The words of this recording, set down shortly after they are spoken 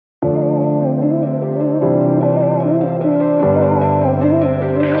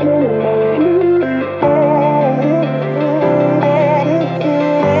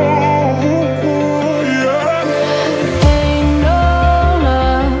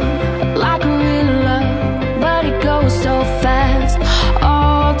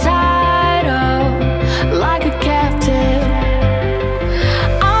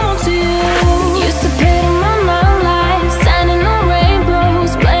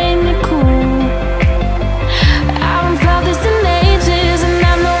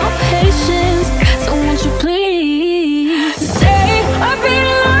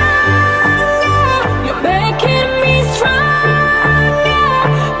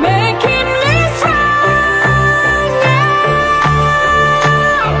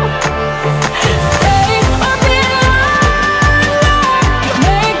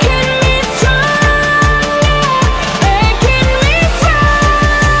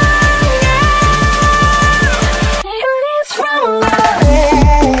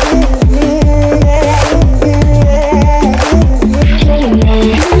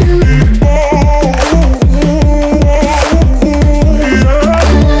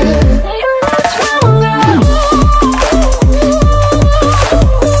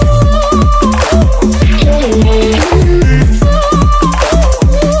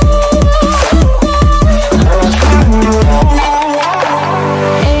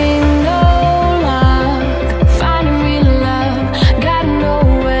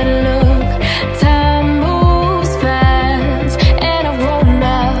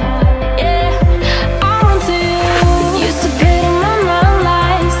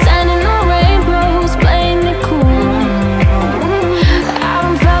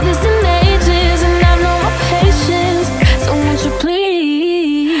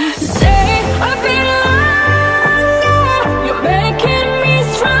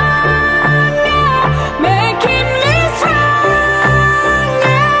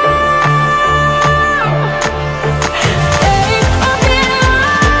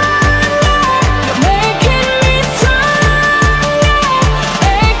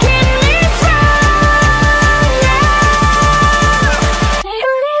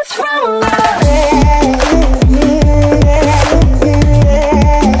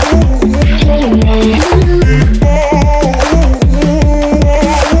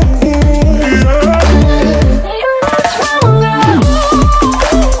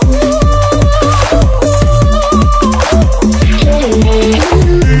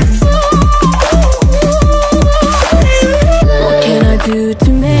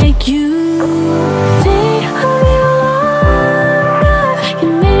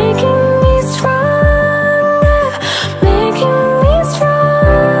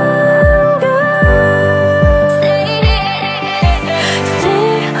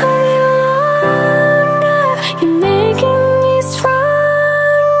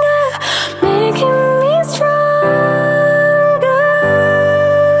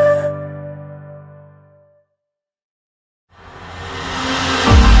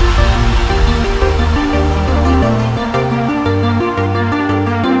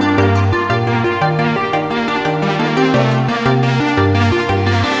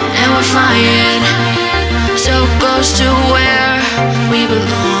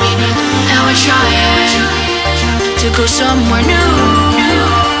belong, and we're trying to go somewhere new.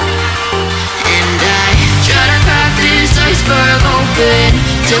 And I try to crack this iceberg open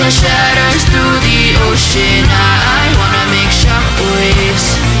till it shatters through the ocean. I wanna make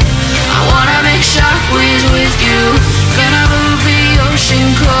shockwaves. I wanna make shockwaves with you. Gonna move the ocean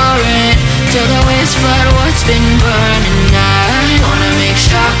current till the waves flood what's been burning. I wanna make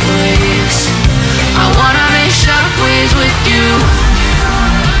shockwaves. I wanna make shockwaves with you.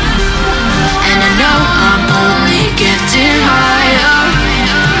 And I know I'm only getting higher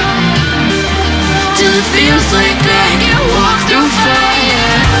till it feels like I can walk through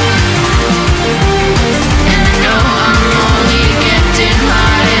fire. And I know I'm only getting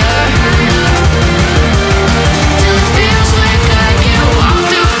higher till it feels like I can walk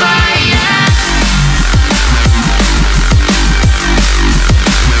through fire.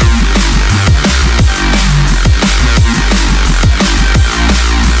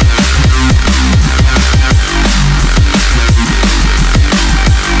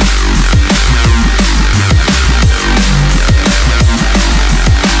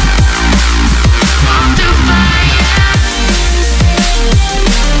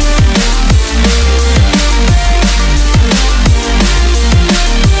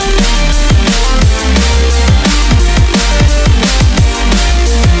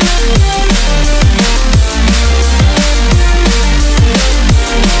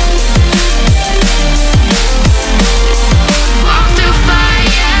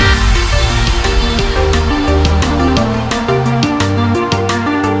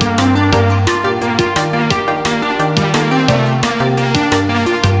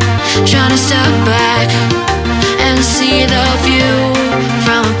 Trying to step back and see the view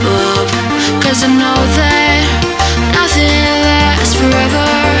from above, 'cause I know that nothing lasts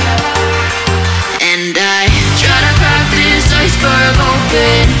forever. And I try to crack this iceberg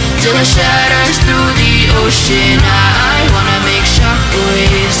open till it shatters through the ocean. I wanna make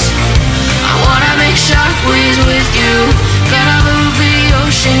shockwaves. I wanna make shockwaves with you. Gonna move the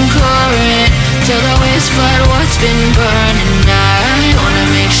ocean current till the waves flood what's been burning. I wanna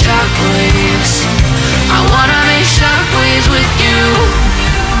make shockwaves. I wanna make shockwaves with you.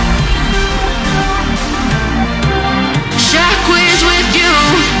 Shockwaves with you.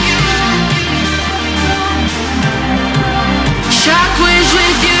 Shockwaves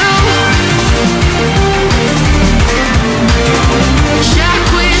with you.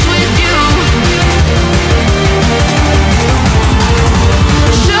 Shockwaves with you.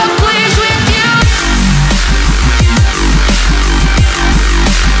 Shockwaves with you.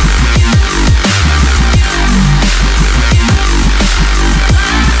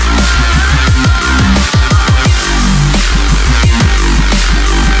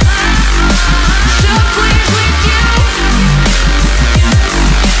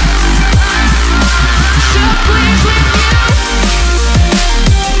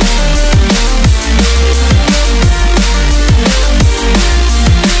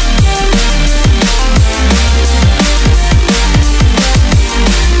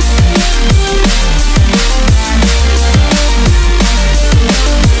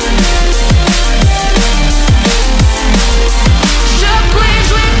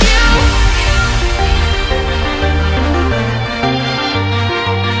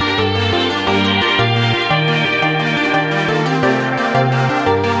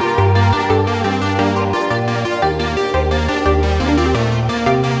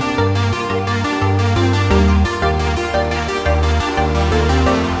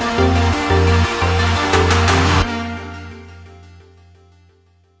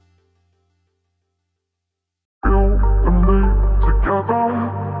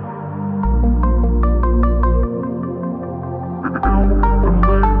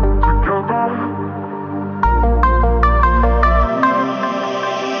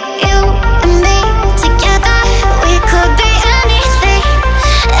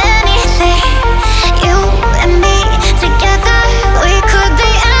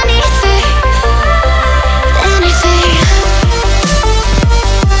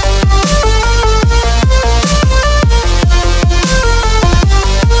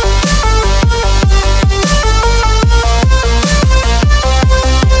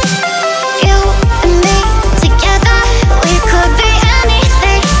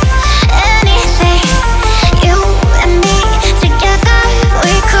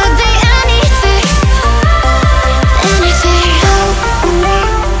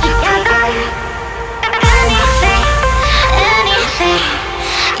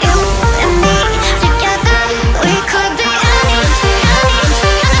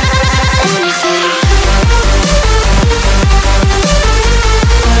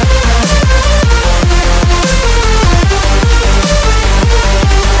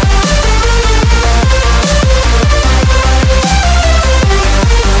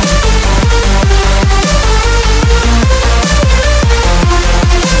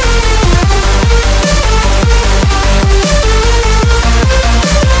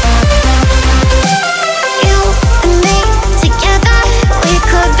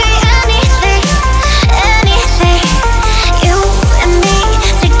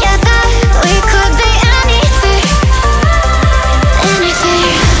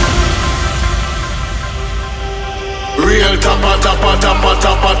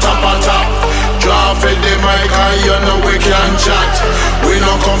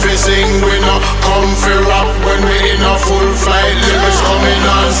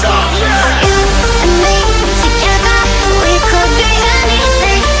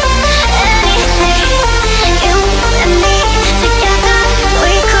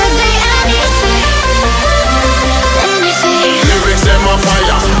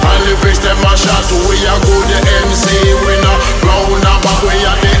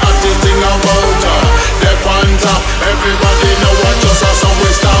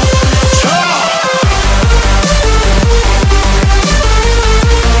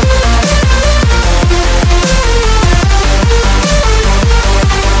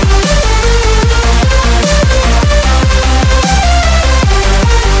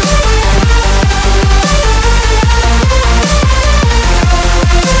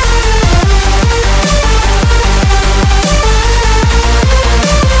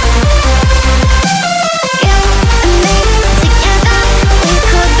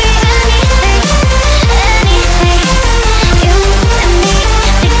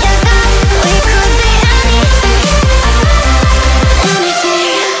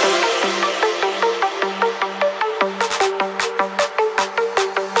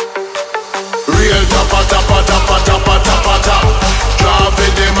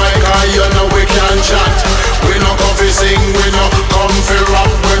 sing, we no come for rap.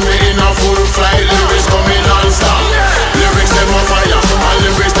 When we in a full flight, lyrics coming non-stop. Lyrics them a fire, and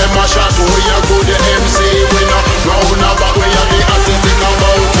lyrics them a shot. We a good MC, we no round about. We a the athletic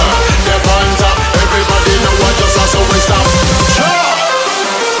about the panther. Everybody know what just so we stop.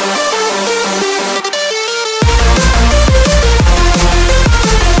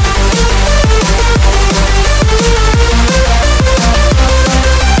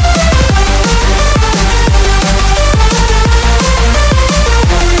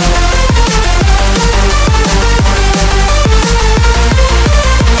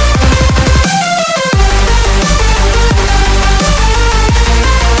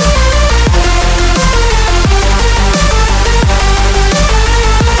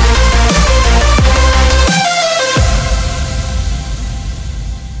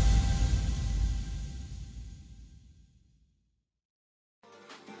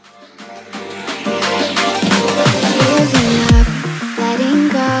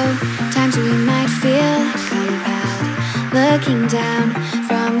 Looking down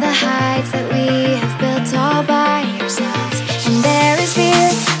from the heights that we have built all by ourselves. And there is fear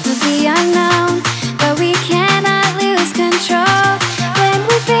of the unknown, but we cannot lose control when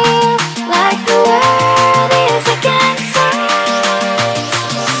we feel like the world is against us.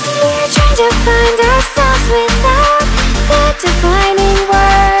 We're trying to find ourselves without the defining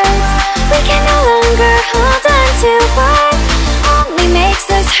words. We can no longer hold on to what only makes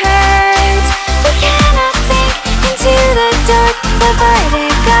us hurt.